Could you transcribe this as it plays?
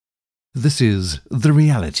This is The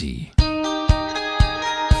Reality.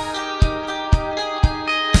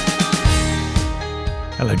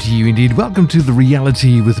 Hello to you indeed. Welcome to The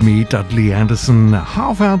Reality with me, Dudley Anderson.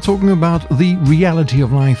 Half hour talking about the reality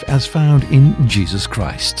of life as found in Jesus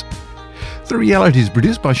Christ. The Reality is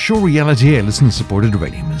produced by Sure Reality, a listener-supported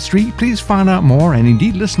radio ministry. Please find out more and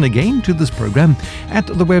indeed listen again to this program at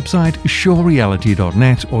the website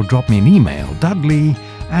surereality.net or drop me an email,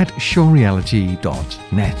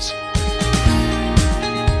 dudley@surereality.net.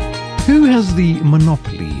 Who has the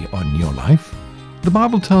monopoly on your life? The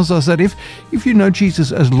Bible tells us that if you know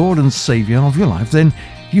Jesus as Lord and Savior of your life, then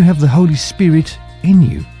you have the Holy Spirit in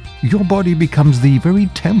you. Your body becomes the very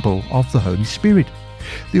temple of the Holy Spirit.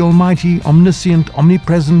 The Almighty, omniscient,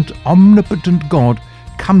 omnipresent, omnipotent God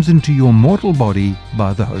comes into your mortal body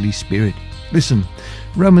by the Holy Spirit. Listen,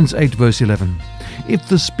 Romans 8 verse 11. If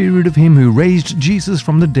the Spirit of Him who raised Jesus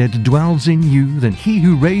from the dead dwells in you, then He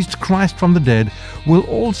who raised Christ from the dead will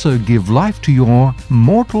also give life to your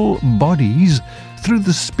mortal bodies through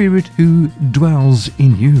the Spirit who dwells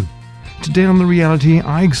in you. Today on The Reality,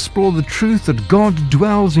 I explore the truth that God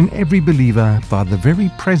dwells in every believer by the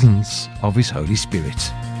very presence of His Holy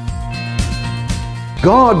Spirit.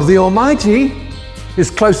 God, the Almighty,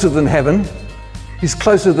 is closer than heaven. He's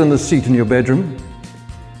closer than the seat in your bedroom.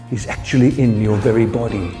 He's actually in your very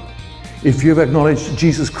body. If you've acknowledged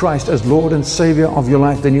Jesus Christ as Lord and Savior of your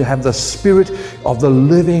life, then you have the Spirit of the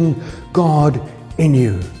living God in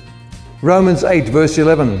you. Romans 8 verse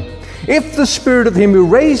 11. If the Spirit of Him who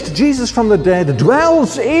raised Jesus from the dead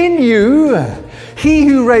dwells in you, He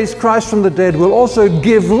who raised Christ from the dead will also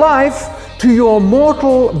give life to your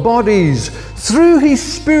mortal bodies through His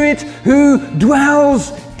Spirit who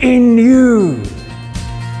dwells in you.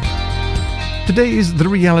 Today is The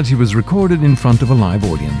Reality was recorded in front of a live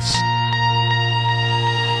audience.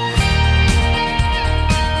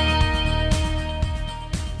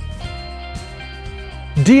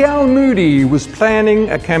 D.L. Moody was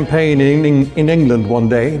planning a campaign in England one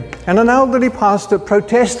day, and an elderly pastor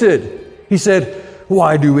protested. He said,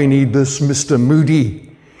 "Why do we need this Mr.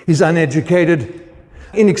 Moody? He's uneducated,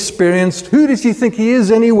 inexperienced. Who does he think he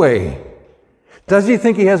is anyway? Does he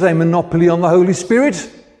think he has a monopoly on the Holy Spirit?"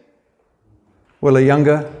 Well, a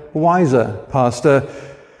younger, wiser pastor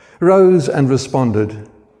rose and responded,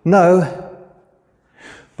 "No,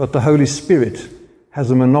 but the Holy Spirit has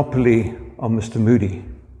a monopoly on Mr. Moody."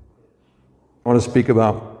 I want to speak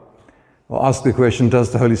about, or ask the question, does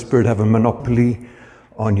the Holy Spirit have a monopoly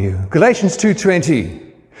on you? Galatians 2:20.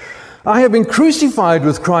 I have been crucified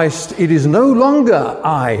with Christ. It is no longer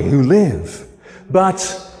I who live, but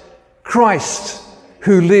Christ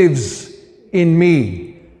who lives in me.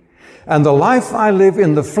 And the life I live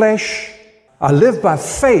in the flesh, I live by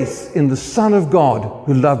faith in the Son of God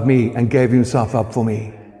who loved me and gave Himself up for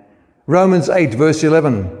me. Romans 8 verse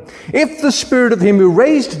 11. If the Spirit of Him who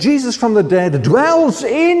raised Jesus from the dead dwells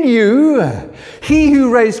in you, He who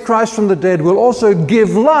raised Christ from the dead will also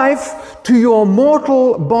give life to your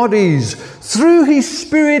mortal bodies through His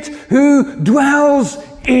Spirit who dwells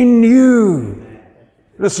in you.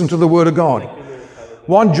 Listen to the Word of God.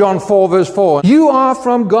 1 John 4 verse 4. You are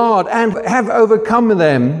from God and have overcome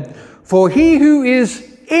them, for He who is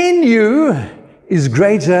in you is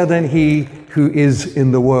greater than he who is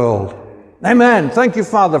in the world. Amen. Thank you,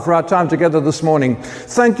 Father, for our time together this morning.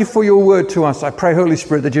 Thank you for your word to us. I pray, Holy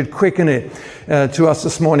Spirit, that you'd quicken it to us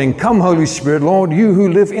this morning. Come, Holy Spirit, Lord, you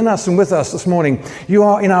who live in us and with us this morning. You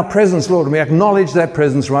are in our presence, Lord, and we acknowledge that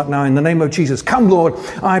presence right now in the name of Jesus. Come, Lord,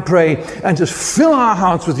 I pray, and just fill our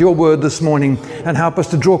hearts with your word this morning and help us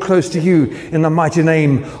to draw close to you in the mighty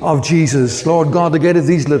name of Jesus. Lord God, the gate of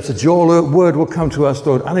these lips, that your word will come to us,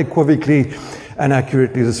 Lord, unequivocally and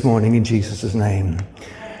accurately this morning in Jesus' name.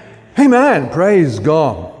 Amen. Praise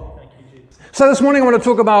God. So this morning I want to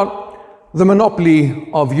talk about the monopoly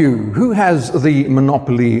of you. Who has the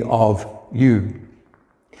monopoly of you?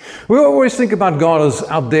 We always think about God as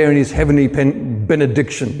out there in His heavenly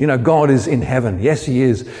benediction. You know, God is in heaven. Yes, He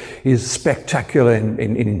is. He is spectacular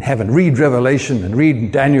in heaven. Read Revelation and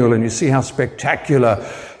read Daniel and you see how spectacular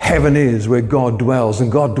heaven is, where God dwells, and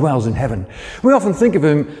God dwells in heaven. We often think of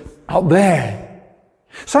Him out there.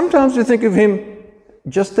 Sometimes we think of Him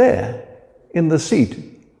just there in the seat,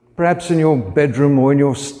 perhaps in your bedroom or in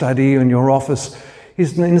your study or in your office.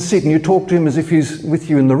 He's in the seat and you talk to Him as if He's with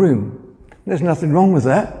you in the room. There's nothing wrong with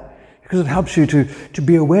that, because it helps you to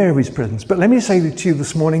be aware of His presence. But let me say to you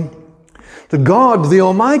this morning that God, the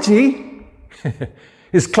Almighty,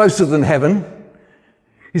 is closer than heaven.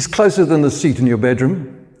 He's closer than the seat in your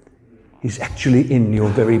bedroom. He's actually in your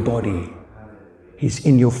very body. He's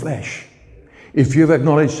in your flesh. If you've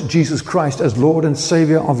acknowledged Jesus Christ as Lord and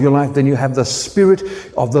Savior of your life, then you have the Spirit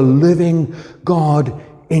of the living God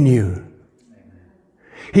in you.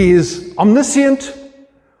 He is omniscient,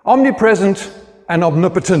 omnipresent, and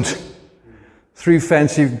omnipotent. 3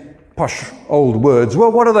 fancy, posh, old words.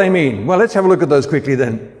 Well, what do they mean? Well, let's have a look at those quickly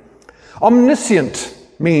then. Omniscient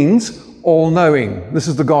means all-knowing. This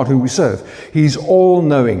is the God who we serve. He's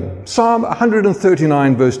all-knowing. Psalm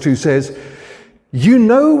 139 verse 2 says, "You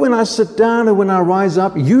know when I sit down and when I rise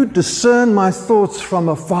up, you discern my thoughts from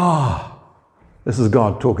afar." This is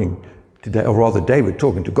God talking today, or rather David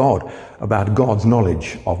talking to God about God's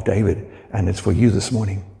knowledge of David, and it's for you this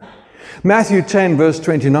morning. Matthew 10 verse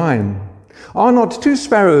 29, "Are not 2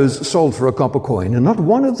 sparrows sold for a copper coin, and not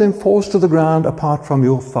one of them falls to the ground apart from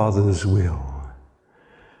your Father's will?"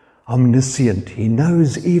 Omniscient. He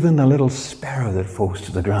knows even the little sparrow that falls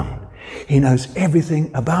to the ground. He knows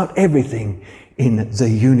everything about everything in the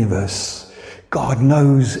universe. God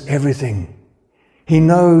knows everything. He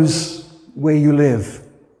knows where you live.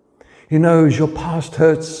 He knows your past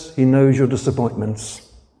hurts. He knows your disappointments.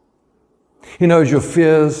 He knows your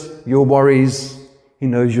fears, your worries. He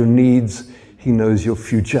knows your needs. He knows your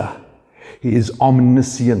future. He is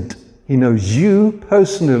omniscient. He knows you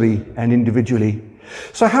personally and individually.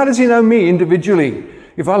 So how does he know me individually?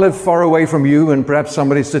 If I live far away from you and perhaps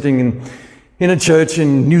somebody's sitting in a church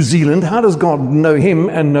in New Zealand, how does God know him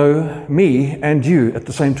and know me and you at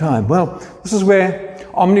the same time? Well, this is where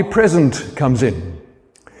omnipresent comes in.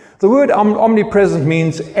 The word omnipresent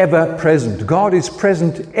means ever present. God is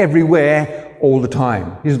present everywhere all the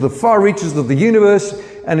time. He's the far reaches of the universe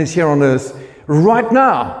and is here on earth right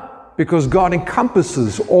now because God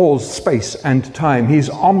encompasses all space and time. He's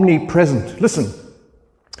omnipresent. Listen.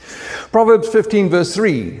 Proverbs 15 verse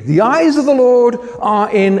 3, "The eyes of the Lord are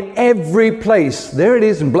in every place." There it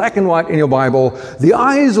is in black and white in your Bible. "The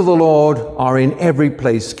eyes of the Lord are in every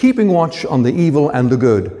place, keeping watch on the evil and the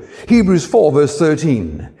good." Hebrews 4 verse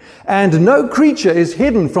 13, "And no creature is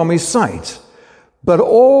hidden from his sight, but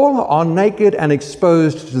all are naked and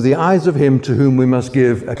exposed to the eyes of him to whom we must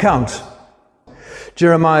give account."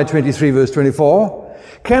 Jeremiah 23 verse 24,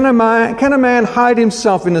 Can a man hide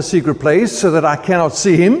himself in a secret place so that I cannot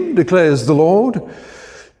see him, declares the Lord?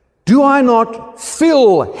 "Do I not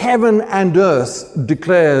fill heaven and earth,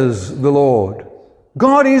 declares the Lord."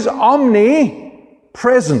 God is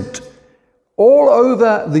omnipresent, all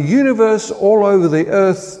over the universe, all over the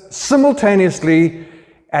earth, simultaneously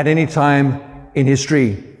at any time in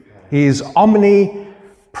history. He is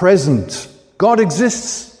omnipresent. God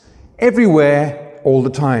exists everywhere all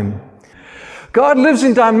the time. God lives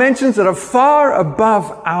in dimensions that are far above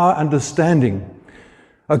our understanding.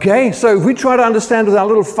 Okay, so if we try to understand with our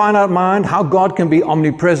little finite mind how God can be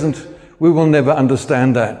omnipresent, we will never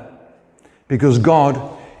understand that. Because God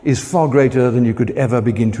is far greater than you could ever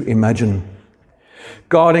begin to imagine.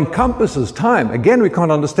 God encompasses time. Again, we can't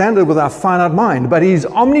understand it with our finite mind, but He's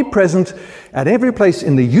omnipresent at every place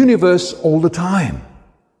in the universe all the time.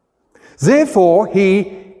 Therefore,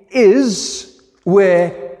 He is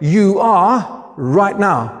where you are right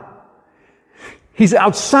now. He's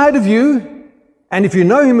outside of you, and if you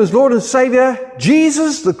know Him as Lord and Savior,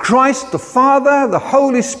 Jesus, the Christ, the Father, the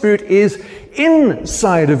Holy Spirit is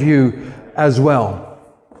inside of you as well.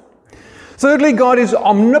 Thirdly, God is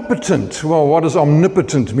omnipotent. Well, what does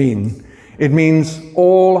omnipotent mean? It means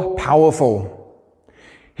all-powerful.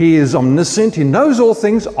 He is omniscient. He knows all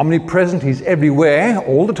things, omnipresent. He's everywhere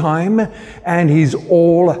all the time, and He's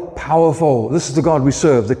all-powerful. This is the God we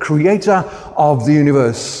serve, the creator of the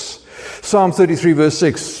universe. Psalm 33 verse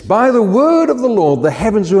 6, "By the word of the Lord the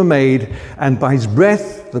heavens were made, and by His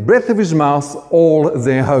breath, the breath of His mouth, all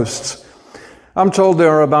their hosts." I'm told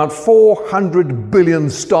there are about 400 billion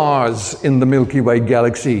stars in the Milky Way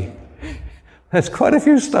galaxy. That's quite a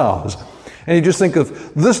few stars. And you just think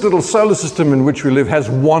of this little solar system in which we live has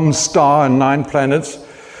one star and 9 planets.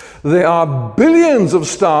 There are billions of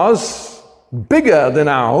stars bigger than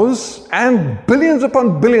ours, and billions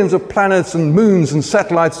upon billions of planets and moons and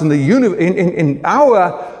satellites in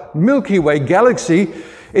our Milky Way galaxy.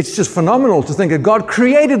 It's just phenomenal to think that God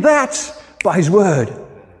created that by His word.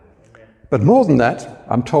 But more than that,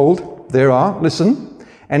 I'm told there are, listen,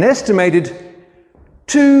 an estimated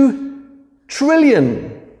 2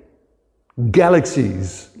 trillion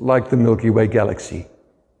galaxies like the Milky Way galaxy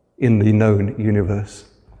in the known universe.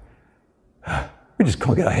 We just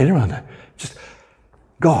can't get our head around that. Just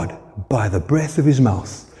God, by the breath of His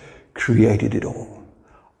mouth, created it all.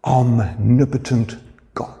 Omnipotent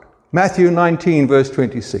God. Matthew 19 verse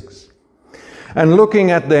 26. "And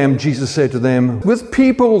looking at them, Jesus said to them, with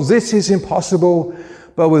people this is impossible,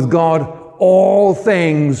 but with God all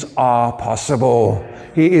things are possible.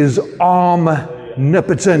 He is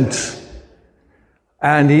omnipotent.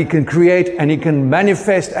 And he can create, and he can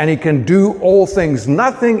manifest, and he can do all things.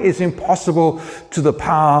 Nothing is impossible to the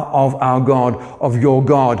power of our God, of your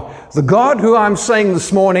God. The God who I'm saying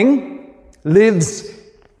this morning lives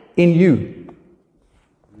in you.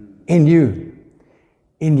 In you.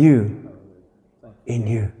 In you. In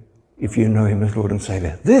you. If you know him as Lord and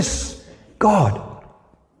Savior. This God.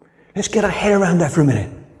 Let's get our head around that for a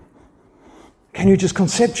minute. Can you just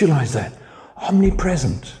conceptualize that?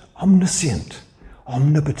 Omnipresent, omniscient,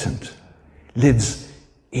 omnipotent, lives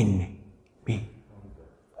in me.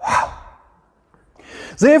 Wow.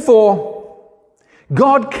 Therefore,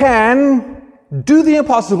 God can do the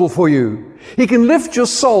impossible for you. He can lift your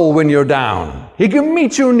soul when you're down. He can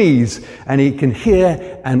meet your needs, and he can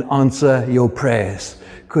hear and answer your prayers,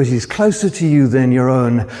 because he's closer to you than your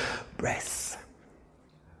own breath.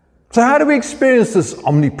 So how do we experience this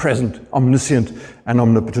omnipresent, omniscient, and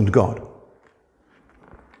omnipotent God?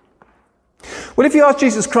 Well, if you ask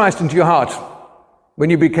Jesus Christ into your heart when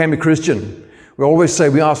you became a Christian, we always say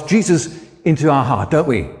we ask Jesus into our heart, don't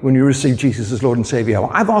we? When you receive Jesus as Lord and Savior.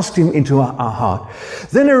 Well, I've asked him into our heart.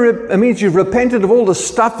 Then it means you've repented of all the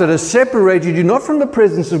stuff that has separated you, not from the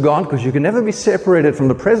presence of God, because you can never be separated from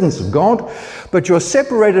the presence of God, but you're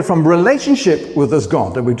separated from relationship with this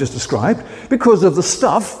God that we've just described because of the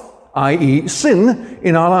stuff, i.e. sin,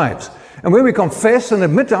 in our lives. And when we confess and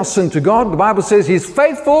admit our sin to God, the Bible says he's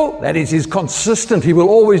faithful, that is, he's consistent, he will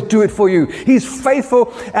always do it for you. He's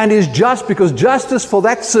faithful and is just, because justice for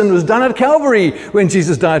that sin was done at Calvary when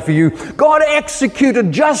Jesus died for you. God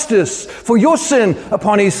executed justice for your sin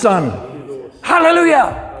upon his Son.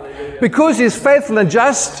 Hallelujah! Because he's faithful and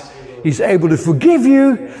just, he's able to forgive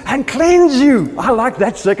you and cleanse you. I like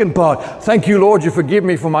that second part. Thank you, Lord, you forgive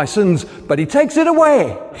me for my sins, but he takes it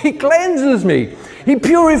away. He cleanses me. He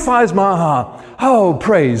purifies my heart. Oh,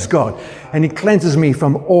 praise God. And he cleanses me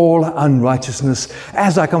from all unrighteousness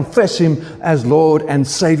as I confess him as Lord and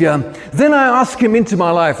Savior. Then I ask him into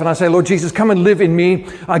my life and I say, Lord Jesus, come and live in me.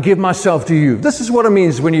 I give myself to you. This is what it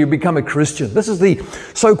means when you become a Christian. This is the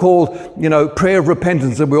so-called, prayer of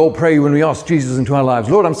repentance that we all pray when we ask Jesus into our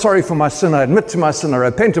lives. Lord, I'm sorry for my sin. I admit to my sin. I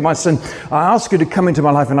repent of my sin. I ask you to come into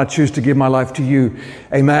my life and I choose to give my life to you.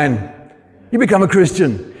 Amen. You become a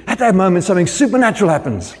Christian. At that moment, something supernatural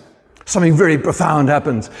happens. Something very profound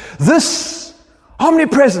happens. This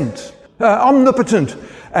omnipresent, omnipotent,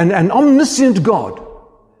 and omniscient God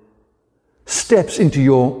steps into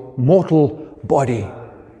your mortal body.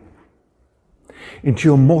 Into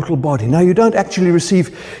your mortal body. Now, you don't actually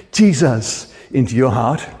receive Jesus into your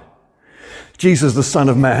heart. Jesus, the Son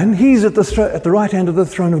of Man, he's at the right hand of the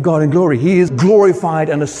throne of God in glory. He is glorified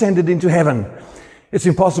and ascended into heaven. It's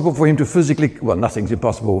impossible for him to physically, well, nothing's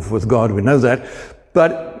impossible with God, we know that,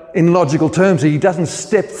 but in logical terms, he doesn't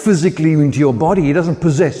step physically into your body, he doesn't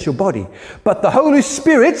possess your body. But the Holy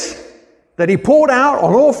Spirit that he poured out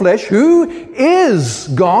on all flesh, who is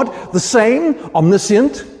God, the same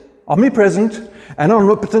omniscient, omnipresent, and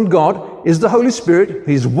omnipotent God, is the Holy Spirit.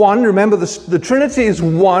 He's one. Remember, the Trinity is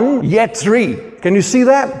one, yet three. Can you see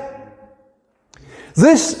that?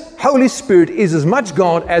 This Holy Spirit is as much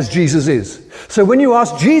God as Jesus is. So when you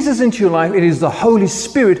ask Jesus into your life, it is the Holy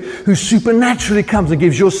Spirit who supernaturally comes and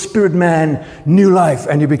gives your spirit man new life,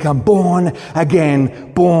 and you become born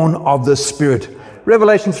again, born of the Spirit.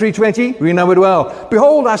 Revelation 3:20, we know it well.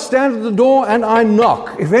 Behold, I stand at the door and I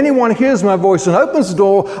knock. If anyone hears my voice and opens the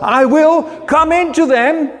door, I will come into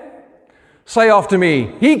them. Say after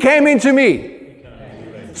me, he came into me.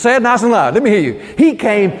 Say it nice and loud. Let me hear you. He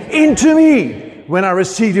came into me. When I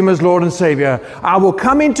receive him as Lord and Savior, I will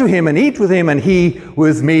come into him and eat with him and he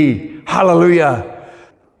with me. Hallelujah.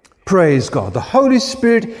 Praise God. The Holy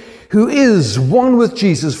Spirit, who is one with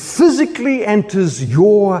Jesus, physically enters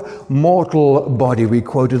your mortal body. We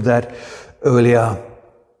quoted that earlier.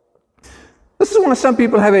 This is why some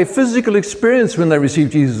people have a physical experience when they receive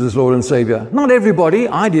Jesus as Lord and Savior. Not everybody.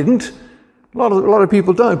 I didn't. A lot of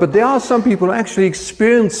people don't. But there are some people who actually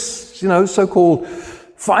experience, so-called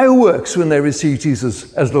fireworks when they receive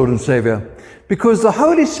Jesus as Lord and Savior, because the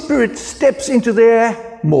Holy Spirit steps into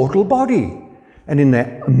their mortal body. And in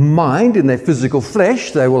their mind, in their physical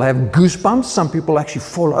flesh, they will have goosebumps. Some people actually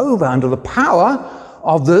fall over under the power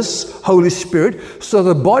of this Holy Spirit. So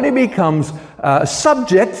the body becomes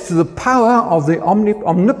subject to the power of the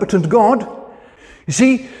omnipotent God. You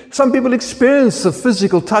see, some people experience the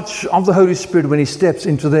physical touch of the Holy Spirit when he steps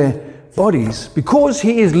into their bodies, because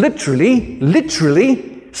he is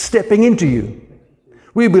literally stepping into you.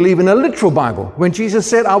 We believe in a literal Bible. When Jesus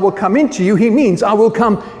said, I will come into you, he means I will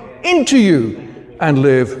come into you. and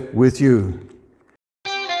live with you.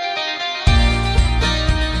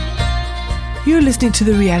 You're listening to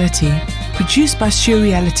The Reality, produced by Sure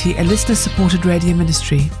Reality, a listener-supported radio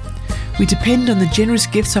ministry. We depend on the generous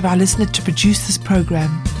gifts of our listeners to produce this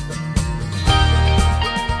program.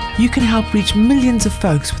 You can help reach millions of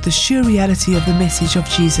folks with the sure reality of the message of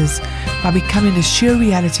Jesus by becoming a Sure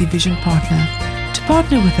Reality Vision Partner. To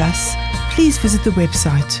partner with us, please visit the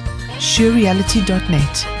website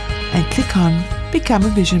surereality.net and click on Become a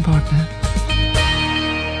Vision Partner.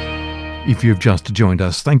 If you've just joined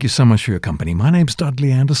us, thank you so much for your company. My name's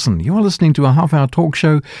Dudley Anderson. You are listening to a half-hour talk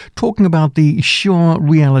show talking about the sure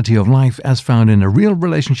reality of life as found in a real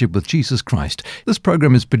relationship with Jesus Christ. This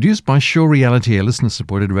program is produced by Sure Reality, a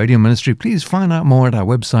listener-supported radio ministry. Please find out more at our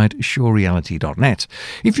website, surereality.net.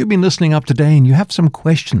 If you've been listening up today and you have some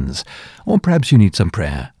questions, or perhaps you need some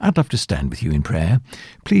prayer, I'd love to stand with you in prayer.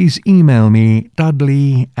 Please email me,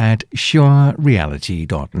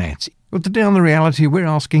 dudley@surereality.net. But today on The Reality, we're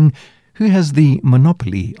asking, who has the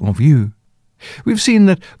monopoly of you? We've seen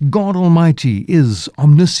that God Almighty is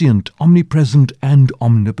omniscient, omnipresent, and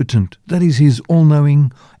omnipotent. That is, He's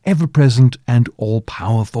all-knowing, ever-present, and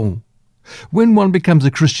all-powerful. When one becomes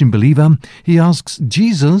a Christian believer, he asks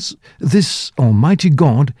Jesus, this Almighty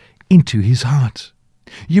God, into his heart.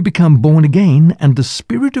 You become born again, and the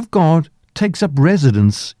Spirit of God takes up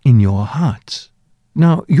residence in your heart.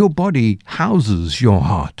 Now, your body houses your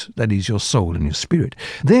heart, that is, your soul and your spirit.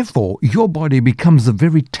 Therefore, your body becomes the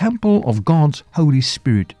very temple of God's Holy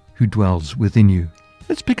Spirit who dwells within you.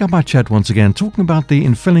 Let's pick up our chat once again, talking about the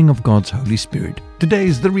infilling of God's Holy Spirit. Today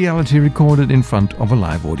is The Reality recorded in front of a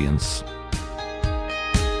live audience.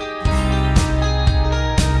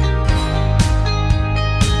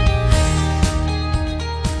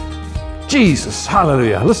 Jesus,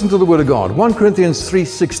 hallelujah. Listen to the word of God. 1 Corinthians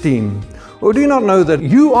 3:16. Or do you not know that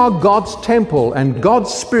you are God's temple and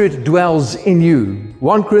God's Spirit dwells in you?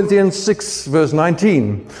 1 Corinthians 6 verse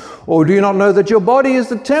 19. Or do you not know that your body is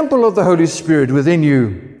the temple of the Holy Spirit within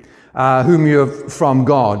you, whom you have from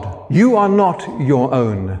God? You are not your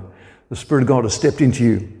own. The Spirit of God has stepped into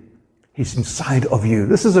you. He's inside of you.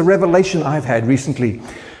 This is a revelation I've had recently,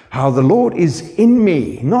 how the Lord is in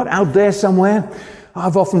me, not out there somewhere.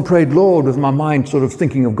 I've often prayed, Lord, with my mind sort of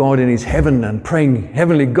thinking of God in his heaven and praying,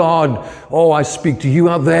 Heavenly God, oh, I speak to you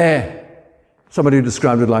out there. Somebody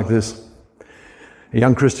described it like this. A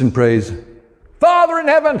young Christian prays, Father in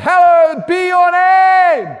heaven, hallowed be your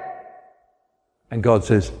name. And God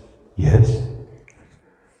says, yes.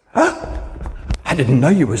 I didn't know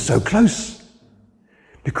you were so close.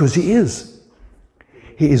 Because he is.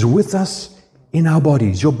 He is with us in our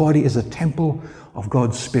bodies. Your body is a temple of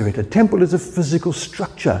God's Spirit. A temple is a physical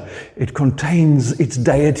structure. It contains its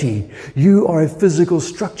deity. You are a physical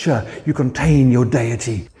structure. You contain your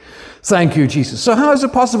deity. Thank you, Jesus. So how is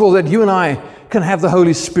it possible that you and I can have the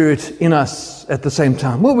Holy Spirit in us at the same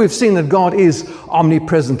time? Well, we've seen that God is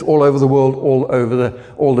omnipresent all over the world,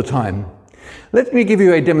 all the time. Let me give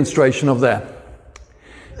you a demonstration of that.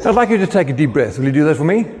 I'd like you to take a deep breath. Will you do that for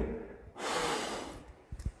me?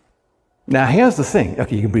 Now, here's the thing.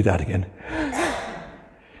 Okay, you can breathe out again.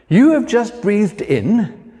 You have just breathed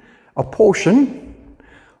in a portion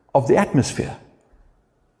of the atmosphere.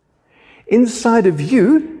 Inside of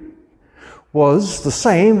you was the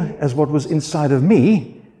same as what was inside of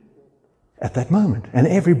me at that moment, and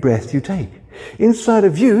every breath you take. Inside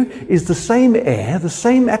of you is the same air, the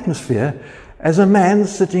same atmosphere as a man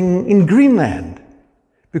sitting in Greenland.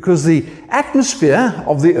 Because the atmosphere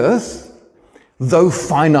of the earth, though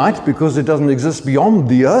finite because it doesn't exist beyond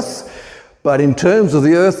the earth, but in terms of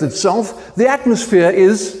the earth itself, the atmosphere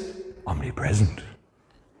is omnipresent.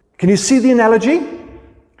 Can you see the analogy?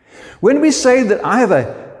 When we say that I have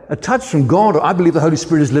a touch from God, or I believe the Holy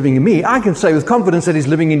Spirit is living in me, I can say with confidence that he's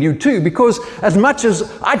living in you too, because as much as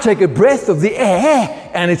I take a breath of the air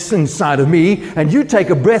and it's inside of me, and you take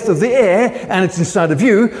a breath of the air and it's inside of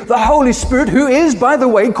you, the Holy Spirit, who is, by the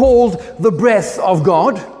way, called the breath of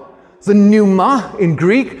God, the pneuma in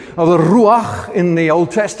Greek, or the ruach in the Old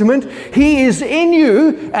Testament, he is in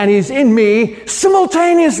you and he's in me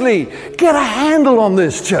simultaneously. Get a handle on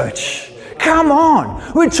this, church. Come on.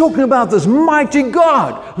 We're talking about this mighty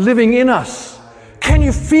God living in us. Can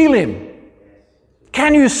you feel him?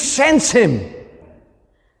 Can you sense him?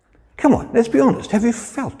 Come on, let's be honest. Have you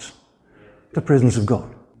felt the presence of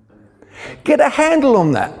God? Get a handle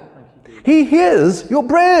on that. He hears your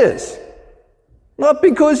prayers. Not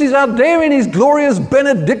because he's out there in his glorious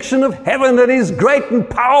benediction of heaven that is great and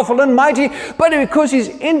powerful and mighty, but because he's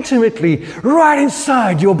intimately right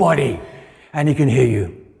inside your body and he can hear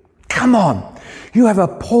you. Come on. You have a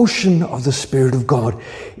portion of the Spirit of God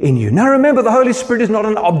in you. Now remember, the Holy Spirit is not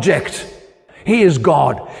an object. He is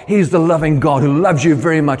God. He is the loving God who loves you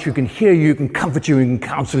very much, who can hear you, can comfort you, and can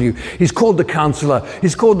counsel you. He's called the Counselor.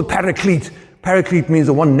 He's called the Paraclete. Paraclete means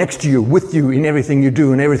the one next to you, with you in everything you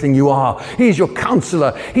do and everything you are. He's your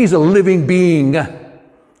Counselor. He's a living being.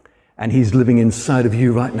 And He's living inside of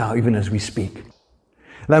you right now, even as we speak.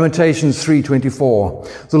 Lamentations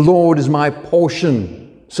 3:24. The Lord is my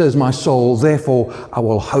portion, says my soul, therefore I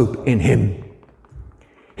will hope in Him.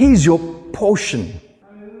 He's your portion.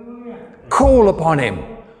 Call upon Him.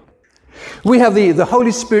 We have the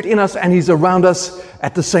Holy Spirit in us, and He's around us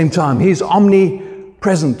at the same time. He's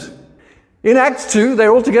omnipresent. In Acts 2,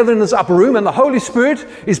 they're all together in this upper room, and the Holy Spirit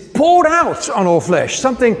is poured out on all flesh.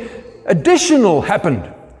 Something additional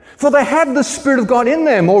happened. For they had the Spirit of God in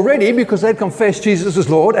them already because they'd confessed Jesus as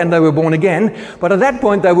Lord and they were born again. But at that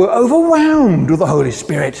point, they were overwhelmed with the Holy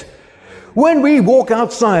Spirit. When we walk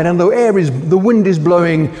outside and the wind is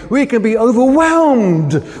blowing, we can be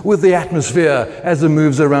overwhelmed with the atmosphere as it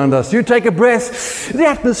moves around us. You take a breath, the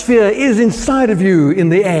atmosphere is inside of you in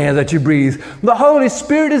the air that you breathe. The Holy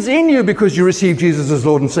Spirit is in you because you received Jesus as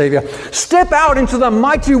Lord and Savior. Step out into the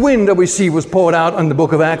mighty wind that we see was poured out in the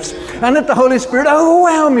book of Acts and let the Holy Spirit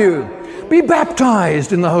overwhelm you. Be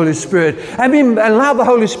baptized in the Holy Spirit and allow the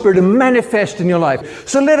Holy Spirit to manifest in your life.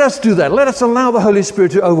 So let us do that. Let us allow the Holy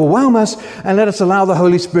Spirit to overwhelm us, and let us allow the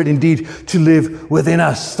Holy Spirit indeed to live within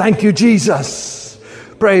us. Thank you, Jesus.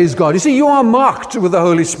 Praise God. You see, you are marked with the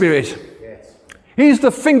Holy Spirit. He's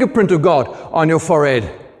the fingerprint of God on your forehead.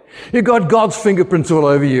 You've got God's fingerprints all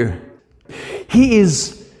over you. He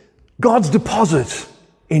is God's deposit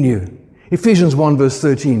in you. Ephesians 1 verse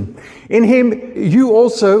 13. In Him you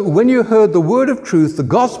also, when you heard the word of truth, the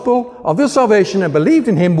gospel of your salvation, and believed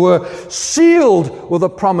in Him, were sealed with the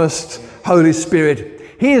promised Holy Spirit.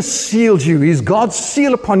 He has sealed you. He's God's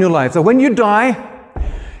seal upon your life. So when you die,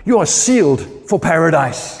 you are sealed for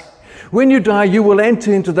paradise. When you die, you will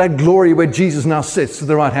enter into that glory where Jesus now sits at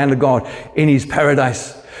the right hand of God in His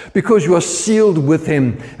paradise. Because you are sealed with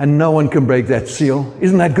Him, and no one can break that seal.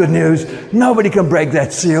 Isn't that good news? Nobody can break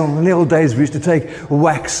that seal. In the old days, we used to take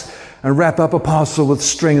wax and wrap up a parcel with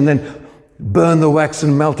string and then burn the wax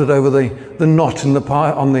and melt it over the knot in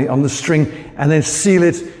on the string and then seal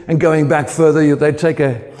it. And going back further, they'd take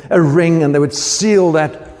a ring and they would seal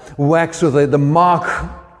that wax with the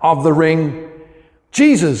mark of the ring.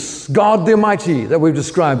 Jesus, God the Almighty, that we've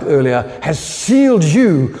described earlier, has sealed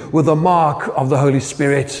you with the mark of the Holy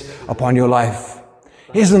Spirit upon your life.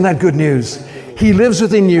 Isn't that good news? He lives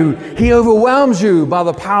within you. He overwhelms you by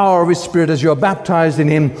the power of His Spirit as you're baptized in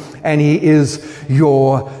Him, and He is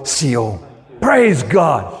your seal. Praise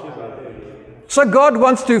God. So God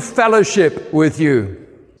wants to fellowship with you.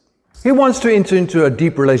 He wants to enter into a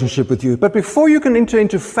deep relationship with you. But before you can enter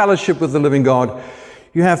into fellowship with the living God,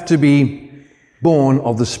 you have to be born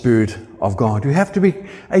of the Spirit of God. You have to be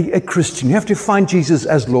a Christian. You have to find Jesus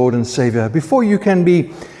as Lord and Savior. Before you can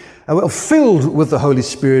be filled with the Holy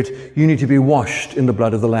Spirit, you need to be washed in the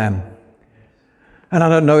blood of the Lamb. And I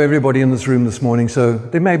don't know everybody in this room this morning, so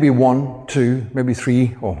there may be 1, 2, maybe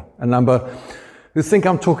 3, or a number who think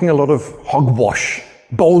I'm talking a lot of hogwash,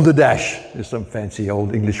 balderdash. There's some fancy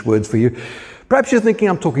old English words for you. Perhaps you're thinking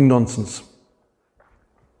I'm talking nonsense.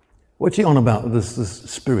 What's he on about, this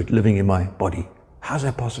spirit living in my body? How's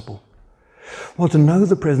that possible? Well, to know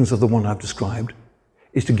the presence of the one I've described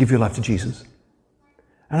is to give your life to Jesus.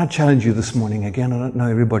 And I challenge you this morning, again, I don't know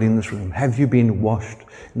everybody in this room, have you been washed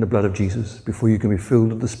in the blood of Jesus? Before you can be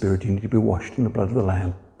filled with the Spirit, you need to be washed in the blood of the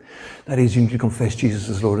Lamb. That is, you need to confess Jesus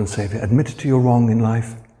as Lord and Savior. Admit to your wrong in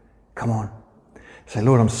life. Come on. Say,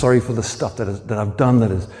 Lord, I'm sorry for the stuff that I've done that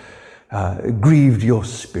has grieved your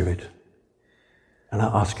Spirit. And I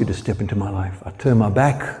ask you to step into my life. I turn my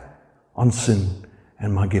back on sin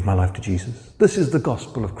and I give my life to Jesus. This is the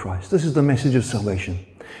gospel of Christ. This is the message of salvation.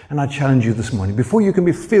 And I challenge you this morning, before you can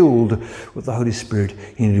be filled with the Holy Spirit,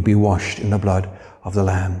 you need to be washed in the blood of the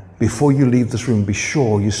Lamb. Before you leave this room, be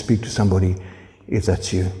sure you speak to somebody if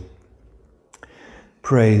that's you.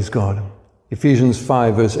 Praise God. Ephesians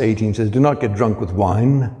 5 verse 18 says, do not get drunk with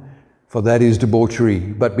wine, for that is debauchery,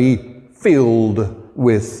 but be filled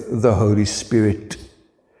with the Holy Spirit.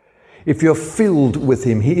 If you're filled with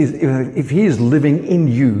Him, if He is living in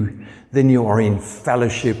you, then you are in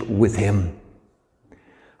fellowship with Him.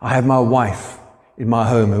 I have my wife in my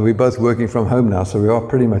home, and we're both working from home now, so we are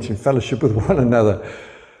pretty much in fellowship with one another.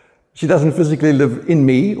 She doesn't physically live in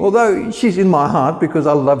me, although she's in my heart because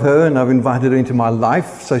I love her and I've invited her into my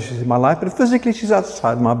life, so she's in my life, but physically she's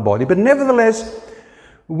outside my body. But nevertheless,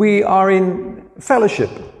 we are in fellowship.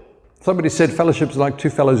 Somebody said fellowship is like two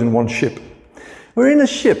fellows in one ship. We're in a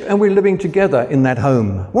ship and we're living together in that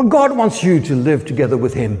home. Well, God wants you to live together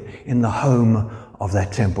with him in the home of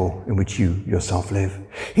that temple in which you yourself live.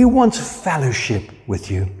 He wants fellowship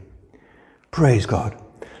with you. Praise God.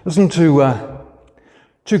 Listen to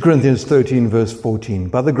 2 Corinthians 13 verse 14.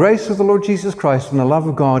 By the grace of the Lord Jesus Christ and the love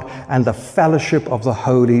of God and the fellowship of the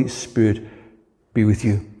Holy Spirit be with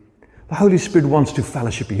you. The Holy Spirit wants to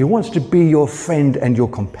fellowship you. He wants to be your friend and your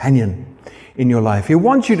companion in your life. He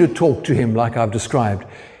wants you to talk to him like I've described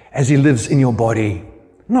as he lives in your body.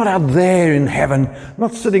 Not out there in heaven,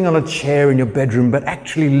 not sitting on a chair in your bedroom, but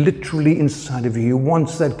actually literally inside of you. He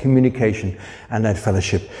wants that communication and that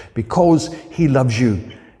fellowship because he loves you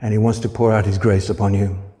and he wants to pour out his grace upon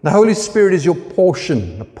you. The Holy Spirit is your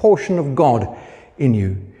portion, the portion of God in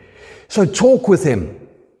you. So talk with him,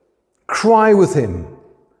 cry with him,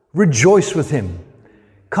 rejoice with him.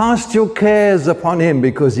 Cast your cares upon him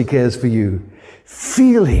because he cares for you.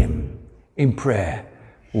 Feel him in prayer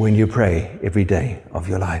when you pray every day of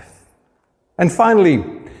your life. And finally,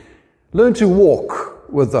 learn to walk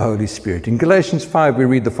with the Holy Spirit. In Galatians 5, we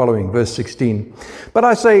read the following, verse 16. But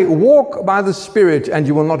I say, walk by the Spirit, and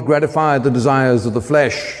you will not gratify the desires of the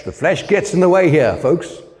flesh. The flesh gets in the way here,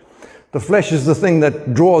 folks. The flesh is the thing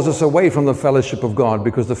that draws us away from the fellowship of God,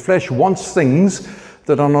 because the flesh wants things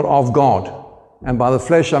that are not of God. And by the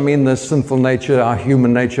flesh, I mean the sinful nature, our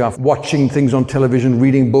human nature, watching things on television,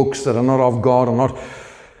 reading books that are not of God, or not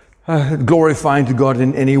glorifying to God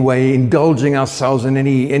in any way, indulging ourselves in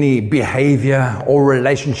any behavior or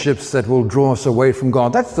relationships that will draw us away from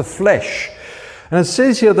God. That's the flesh. And it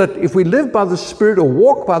says here that if we live by the Spirit or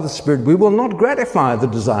walk by the Spirit, we will not gratify the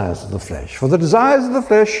desires of the flesh. For the desires of the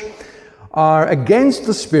flesh are against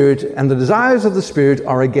the Spirit, and the desires of the Spirit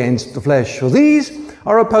are against the flesh. For these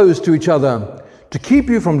are opposed to each other, to keep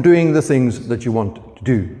you from doing the things that you want to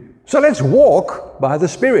do. So let's walk by the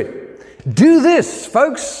Spirit. Do this,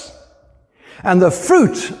 folks, and the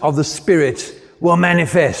fruit of the Spirit will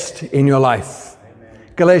manifest in your life. Amen.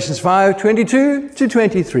 Galatians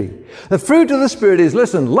 5:22-23. The fruit of the Spirit is,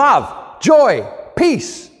 listen, love, joy,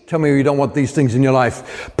 peace. Tell me you don't want these things in your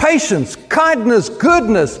life. Patience, kindness,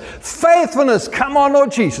 goodness, faithfulness. Come on,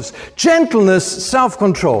 Lord Jesus. Gentleness,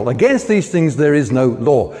 self-control. Against these things there is no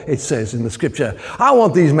law, it says in the scripture. I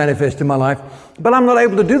want these manifest in my life, but I'm not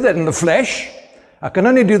able to do that in the flesh. I can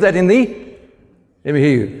only do that in the, let me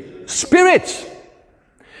hear you, Spirit.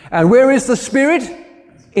 And where is the Spirit?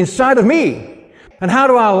 Inside of me. And how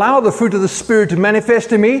do I allow the fruit of the Spirit to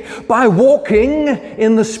manifest in me? By walking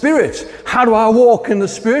in the Spirit. How do I walk in the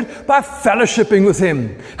Spirit? By fellowshipping with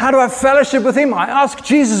him. How do I fellowship with him? I ask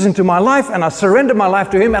Jesus into my life and I surrender my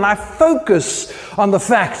life to him and I focus on the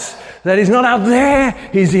fact that he's not out there,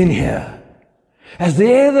 he's in here. As the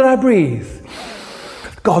air that I breathe,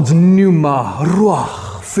 God's pneuma,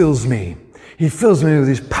 ruach, fills me. He fills me with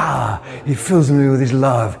his power. He fills me with his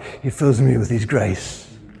love. He fills me with his grace.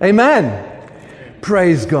 Amen.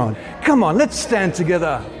 Praise God. Come on, let's stand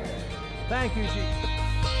together. Thank you, Jesus.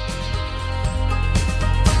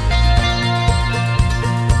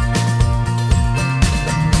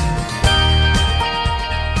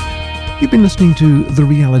 You've been listening to The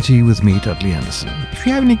Reality with me, Dudley Anderson. If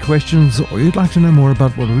you have any questions or you'd like to know more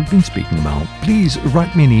about what we've been speaking about, please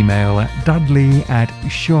write me an email at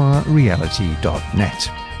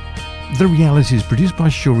dudley@surereality.net. The Reality is produced by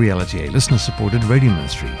Sure Reality, a listener-supported radio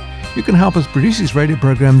ministry. You can help us produce these radio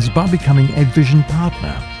programs by becoming a Vision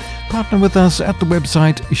Partner. Partner with us at the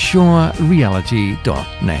website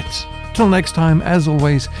surereality.net. Till next time, as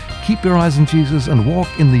always, keep your eyes on Jesus and walk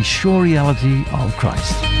in the sure reality of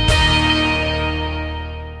Christ.